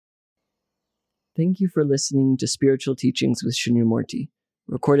Thank you for listening to Spiritual Teachings with Shunyamurti,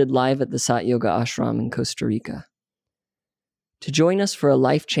 recorded live at the Sat Yoga Ashram in Costa Rica. To join us for a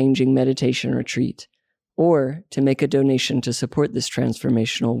life-changing meditation retreat, or to make a donation to support this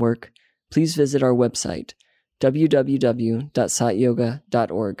transformational work, please visit our website,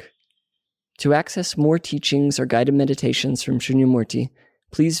 www.satyoga.org. To access more teachings or guided meditations from Shunyamurti,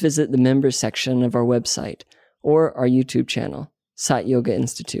 please visit the members section of our website or our YouTube channel, Sat Yoga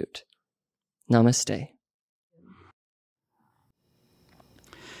Institute. Namaste.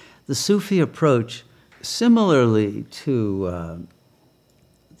 The Sufi approach, similarly to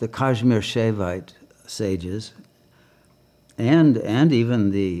the Kashmir Shaivite sages, and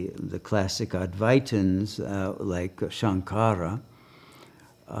even the classic Advaitins like Shankara,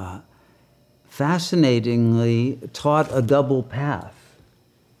 fascinatingly taught a double path.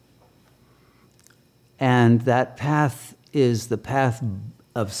 And that path is the path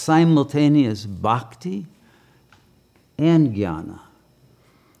of simultaneous bhakti and jnana,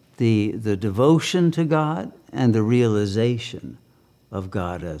 the devotion to God and the realization of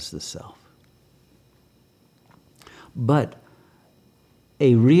God as the self. But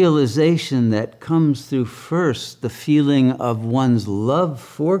a realization that comes through first the feeling of one's love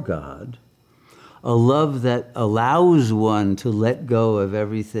for God, a love that allows one to let go of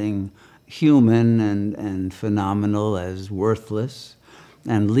everything human and phenomenal as worthless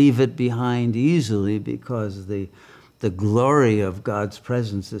and leave it behind easily because the glory of God's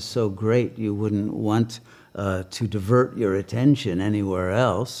presence is so great you wouldn't want to divert your attention anywhere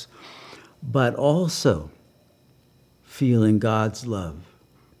else, but also feeling God's love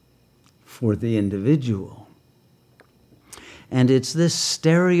for the individual. And it's this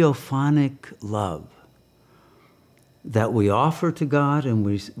stereophonic love that we offer to God and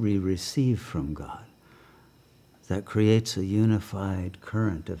we receive from God that creates a unified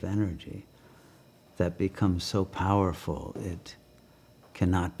current of energy that becomes so powerful it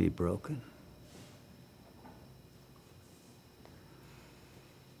cannot be broken.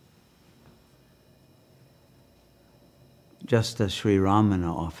 Just as Sri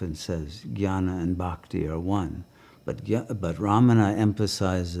Ramana often says, jnana and bhakti are one, but Ramana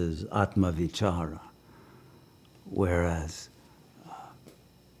emphasizes atma vichara, whereas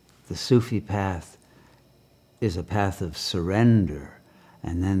the Sufi path is a path of surrender,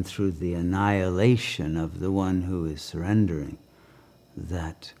 and then through the annihilation of the one who is surrendering,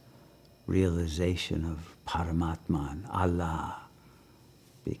 that realization of Paramatman, Allah,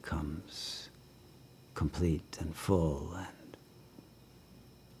 becomes complete and full, and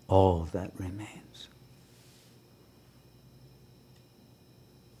all that remains.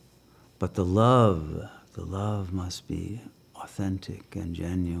 But the love must be authentic and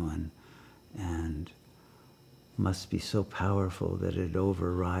genuine and must be so powerful that it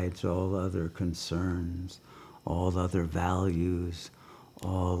overrides all other concerns, all other values,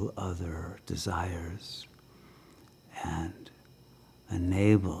 all other desires, and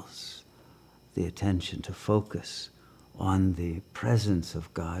enables the attention to focus on the presence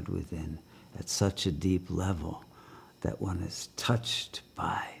of God within at such a deep level that one is touched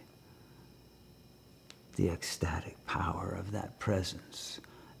by the ecstatic power of that presence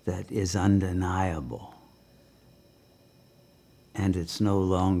that is undeniable. And it's no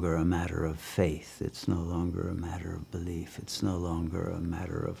longer a matter of faith, it's no longer a matter of belief, it's no longer a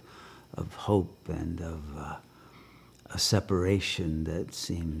matter of hope and of a separation that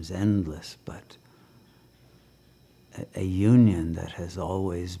seems endless, but a union that has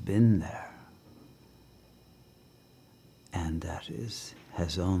always been there and that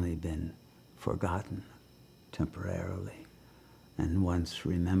has only been forgotten temporarily and once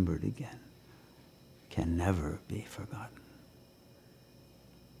remembered again can never be forgotten.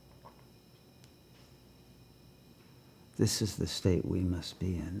 This is the state we must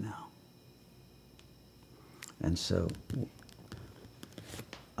be in now. And so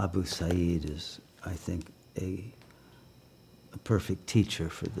Abu Said is, I think, a perfect teacher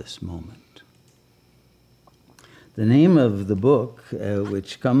for this moment. The name of the book,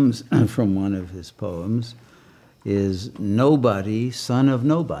 which comes from one of his poems, is Nobody, Son of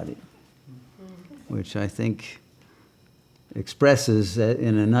Nobody, which I think expresses,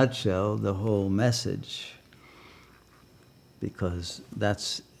 in a nutshell, the whole message, because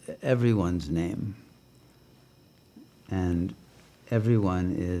that's everyone's name. And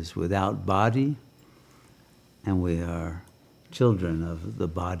everyone is without body, and we are children of the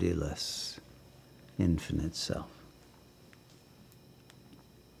bodiless, infinite self.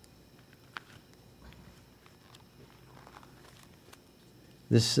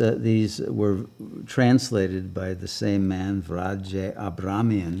 These were translated by the same man, Vraj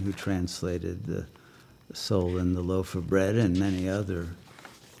Abramian, who translated The Soul in the Loaf of Bread, and many other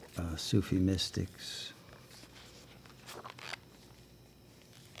Sufi mystics.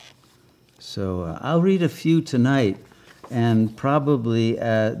 So I'll read a few tonight, and probably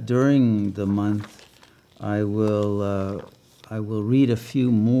during the month I will read a few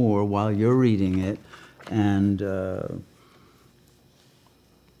more while you're reading it, and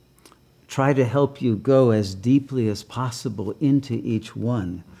try to help you go as deeply as possible into each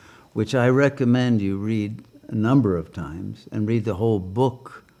one, which I recommend you read a number of times, and read the whole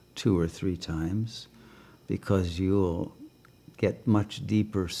book 2 or 3 times, because you'll get much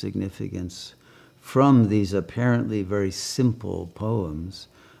deeper significance from these apparently very simple poems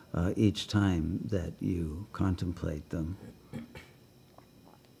each time that you contemplate them.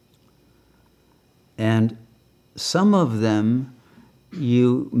 And some of them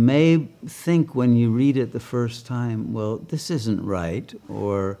you may think when you read it the first time, well, this isn't right,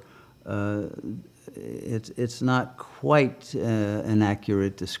 or it's not quite an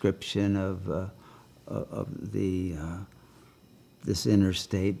accurate description of this inner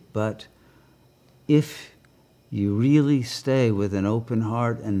state. But if you really stay with an open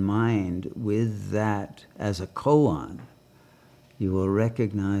heart and mind with that as a koan, you will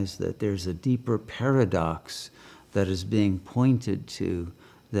recognize that there's a deeper paradox that is being pointed to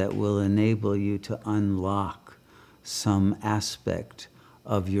that will enable you to unlock some aspect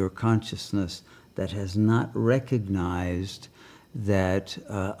of your consciousness that has not recognized that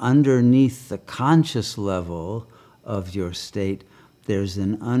underneath the conscious level of your state, there's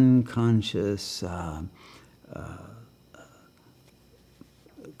an unconscious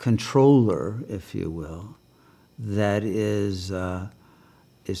controller, if you will, that is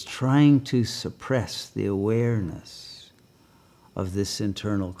trying to suppress the awareness of this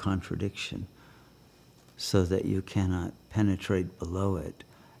internal contradiction so that you cannot penetrate below it.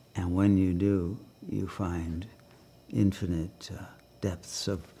 And when you do, you find infinite depths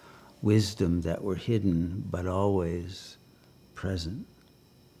of wisdom that were hidden but always present.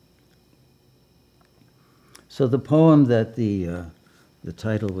 So the poem that the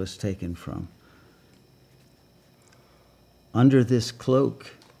title was taken from, under this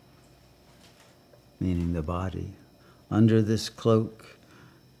cloak, meaning the body, under this cloak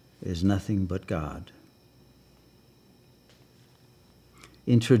is nothing but God.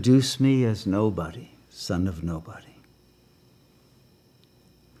 Introduce me as nobody, son of nobody.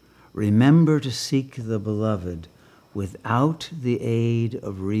 Remember to seek the beloved without the aid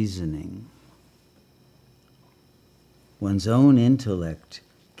of reasoning. One's own intellect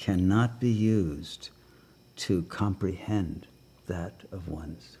cannot be used to comprehend that of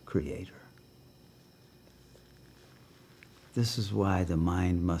one's creator. This is why the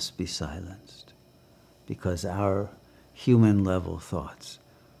mind must be silenced, because our human level thoughts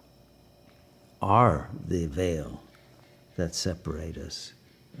are the veil that separate us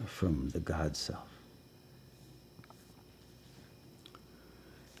from the God self.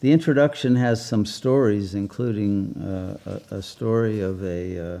 The introduction has some stories, including a story of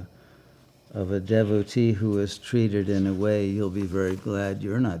a devotee who was treated in a way you'll be very glad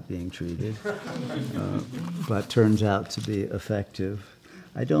you're not being treated, but turns out to be effective.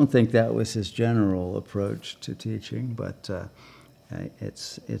 I don't think that was his general approach to teaching, but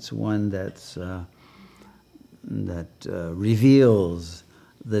it's one that reveals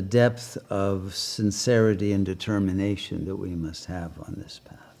the depth of sincerity and determination that we must have on this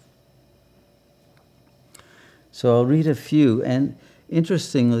path. So I'll read a few, and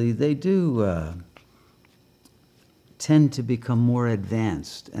interestingly, they do tend to become more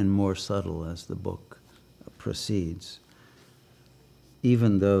advanced and more subtle as the book proceeds.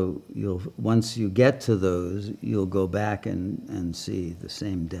 Even though once you get to those, you'll go back and see the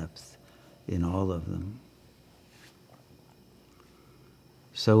same depth in all of them.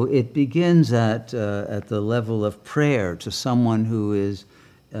 So it begins at the level of prayer to someone who is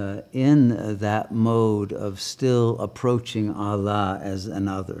in that mode of still approaching Allah as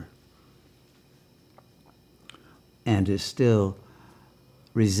another, and is still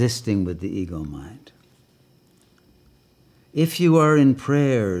resisting with the ego mind. If you are in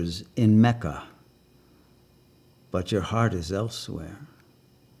prayers in Mecca, but your heart is elsewhere,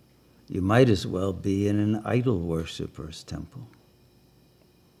 you might as well be in an idol worshipper's temple.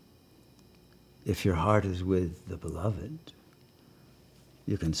 If your heart is with the beloved,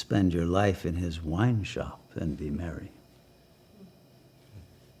 you can spend your life in his wine shop and be merry.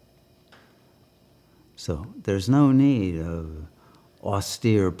 So there's no need of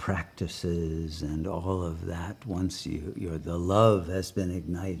austere practices and all of that, once the love has been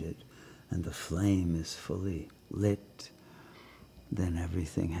ignited and the flame is fully lit, then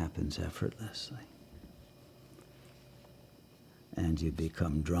everything happens effortlessly. And you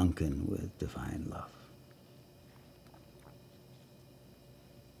become drunken with divine love.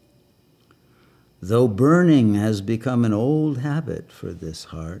 Though burning has become an old habit for this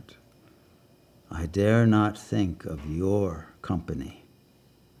heart, I dare not think of your company.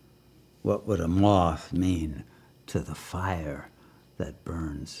 What would a moth mean to the fire that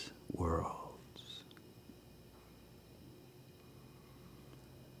burns worlds?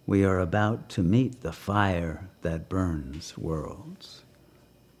 We are about to meet the fire that burns worlds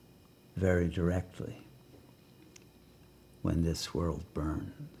very directly when this world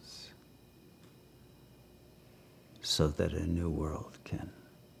burns, so that a new world can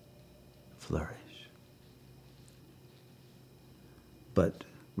flourish. But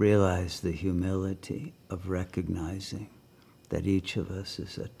realize the humility of recognizing that each of us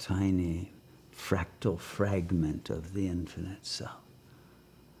is a tiny fractal fragment of the infinite self.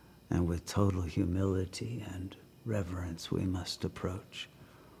 And with total humility and reverence, we must approach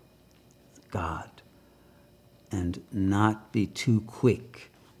God and not be too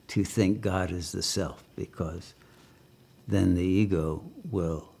quick to think God is the self, because then the ego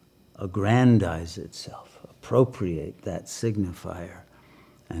will aggrandize itself, appropriate that signifier,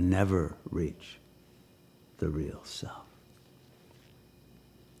 and never reach the real self.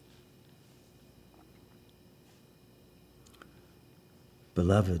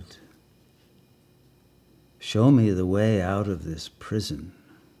 Beloved, show me the way out of this prison.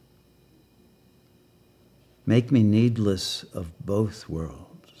 Make me needless of both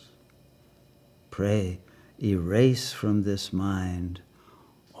worlds. Pray, erase from this mind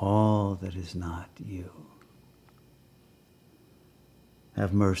all that is not you.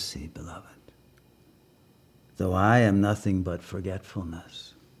 Have mercy, beloved. Though I am nothing but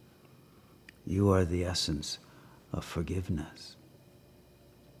forgetfulness, you are the essence of forgiveness.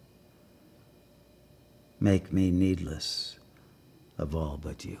 Make me needless of all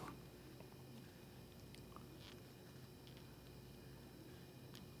but you.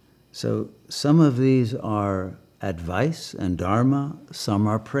 So some of these are advice and dharma, some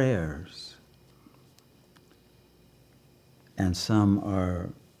are prayers, and some are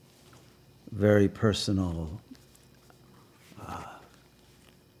very personal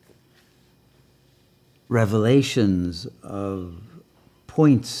revelations of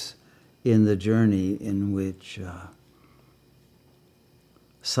points in the journey in which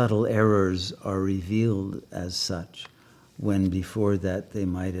subtle errors are revealed as such, when before that they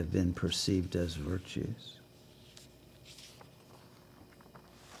might have been perceived as virtues.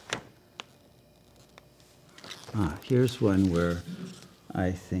 Here's one where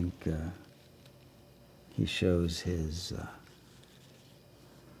I think he shows his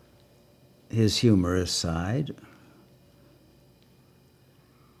humorous side.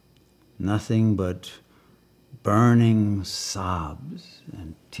 Nothing but burning sobs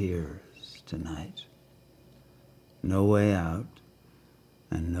and tears tonight. No way out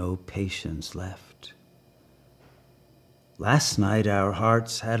and no patience left. Last night our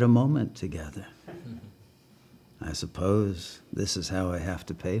hearts had a moment together. I suppose this is how I have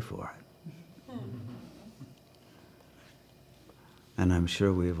to pay for it. And I'm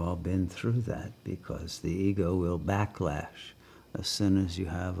sure we've all been through that, because the ego will backlash as soon as you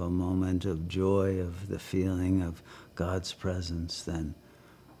have a moment of joy, of the feeling of God's presence. Then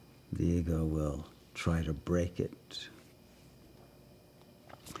the ego will try to break it.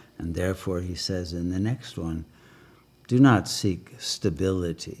 And therefore, he says in the next one, do not seek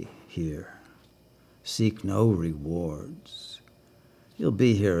stability here. Seek no rewards. You'll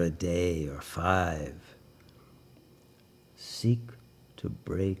be here a day or 5. Seek to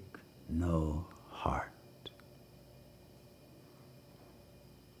break no heart.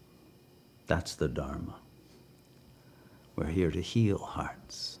 That's the Dharma. We're here to heal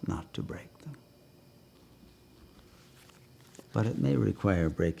hearts, not to break them. But it may require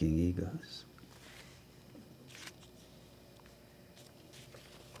breaking egos.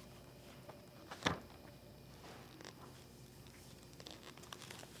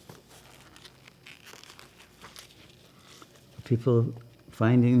 Are people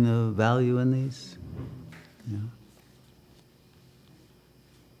finding the value in these? Yeah.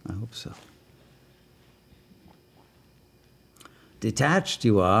 I hope so. Detached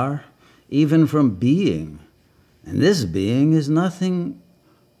you are, even from being, and this being is nothing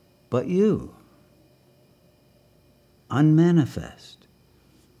but you. Unmanifest,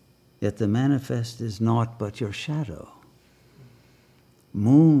 yet the manifest is naught but your shadow.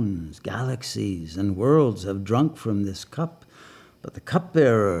 Moons, galaxies, and worlds have drunk from this cup, but the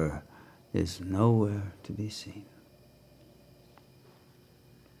cupbearer is nowhere to be seen.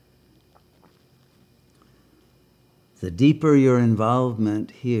 The deeper your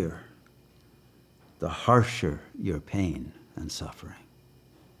involvement here, the harsher your pain and suffering.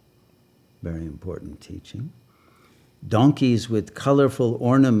 Very important teaching. Donkeys with colorful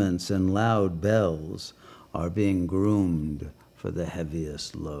ornaments and loud bells are being groomed for the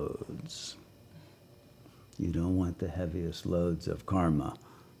heaviest loads. You don't want the heaviest loads of karma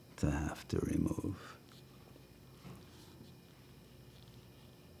to have to remove.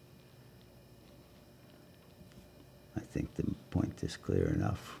 I think the point is clear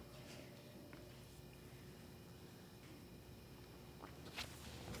enough.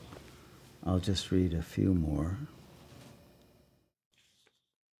 I'll just read a few more.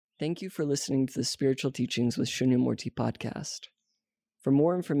 Thank you for listening to the Spiritual Teachings with Shunyamurti podcast. For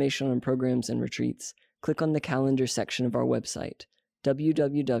more information on programs and retreats, click on the calendar section of our website,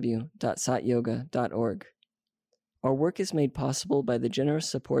 www.satyoga.org. Our work is made possible by the generous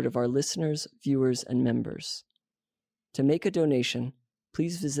support of our listeners, viewers, and members. To make a donation,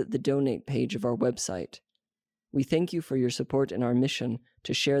 please visit the donate page of our website. We thank you for your support in our mission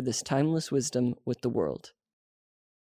to share this timeless wisdom with the world.